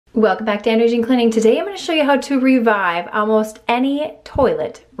Welcome back to Andrea Cleaning. Today I'm going to show you how to revive almost any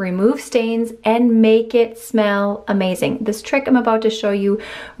toilet, remove stains, and make it smell amazing. This trick I'm about to show you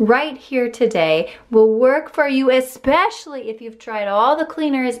right here today will work for you, especially if you've tried all the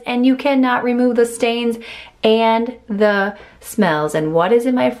cleaners and you cannot remove the stains and the smells. And what is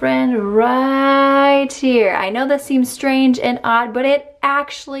it, my friend? Right here. I know this seems strange and odd, but it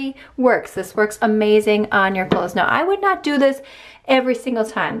actually works. This works amazing on your clothes. Now, I would not do this every single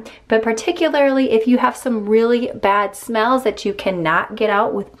time, but particularly if you have some really bad smells that you cannot get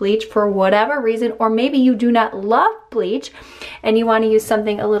out with bleach for whatever reason, or maybe you do not love bleach and you want to use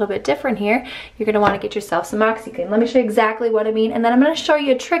something a little bit different here, you're going to want to get yourself some OxiClean. Let me show you exactly what I mean, and then I'm going to show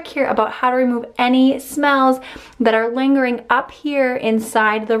you a trick here about how to remove any smells that are lingering up here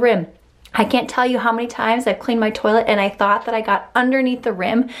inside the rim. I can't tell you how many times I've cleaned my toilet and I thought that I got underneath the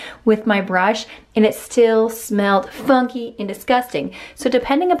rim with my brush and it still smelled funky and disgusting. So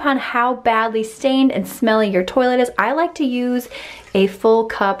depending upon how badly stained and smelly your toilet is, I like to use a full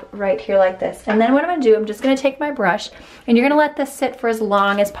cup right here like this. And then what I'm gonna do, I'm just gonna take my brush and you're gonna let this sit for as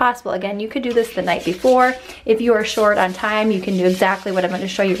long as possible. Again, you could do this the night before. If you are short on time, you can do exactly what I'm gonna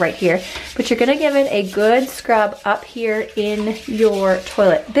show you right here. But you're gonna give it a good scrub up here in your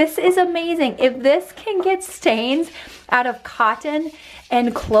toilet. This is amazing. If this can get stains out of cotton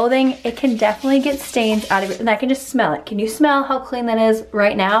and clothing, it can definitely get stains out of it. And I can just smell it. Can you smell how clean that is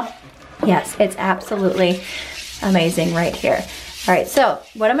right now? Yes, it's absolutely amazing right here. All right, so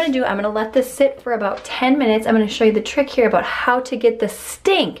what I'm gonna do, I'm gonna let this sit for about 10 minutes. I'm gonna show you the trick here about how to get the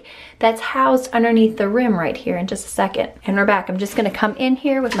stink that's housed underneath the rim right here in just a second. And we're back. I'm just gonna come in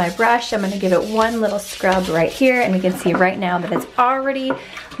here with my brush. I'm gonna give it one little scrub right here, and we can see right now that it's already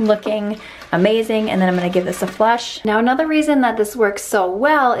looking amazing. And then I'm gonna give this a flush. Now, another reason that this works so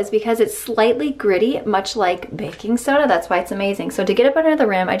well is because it's slightly gritty, much like baking soda. That's why it's amazing. So to get up under the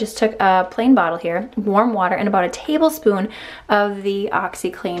rim, I just took a plain bottle here, warm water, and about a tablespoon of the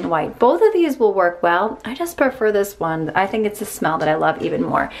OxiClean white. Both of these will work well. I just prefer this one. I think it's the smell that I love even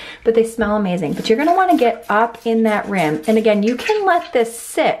more, but they smell amazing. But you're gonna wanna get up in that rim. And again, you can let this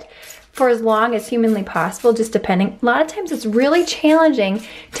sit for as long as humanly possible, just depending. A lot of times it's really challenging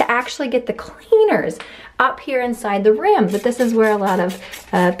to actually get the cleaners up here inside the rim, but this is where a lot of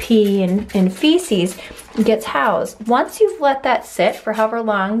pee and feces gets housed. Once you've let that sit for however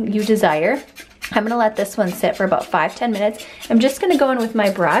long you desire, I'm gonna let this one sit for about 5-10 minutes. I'm just gonna go in with my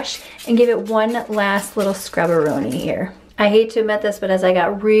brush and give it one last little scrub-a-rooney here. I hate to admit this, but as I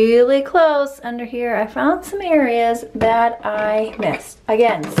got really close under here, I found some areas that I missed.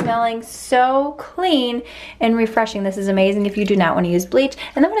 Again, smelling so clean and refreshing. This is amazing if you do not want to use bleach.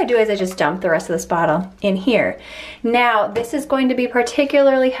 And then what I do is I just dump the rest of this bottle in here. Now, this is going to be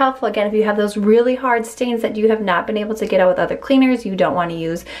particularly helpful, again, if you have those really hard stains that you have not been able to get out with other cleaners, you don't want to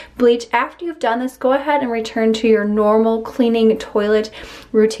use bleach. After you've done this, go ahead and return to your normal cleaning toilet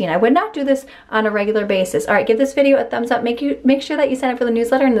routine. I would not do this on a regular basis. All right, give this video a thumbs up. Make sure that you sign up for the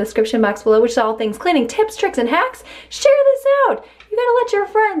newsletter in the description box below, which is all things cleaning tips, tricks, and hacks. Share this out. You gotta let your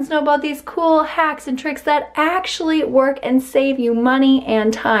friends know about these cool hacks and tricks that actually work and save you money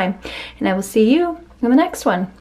and time. And I will see you in the next one.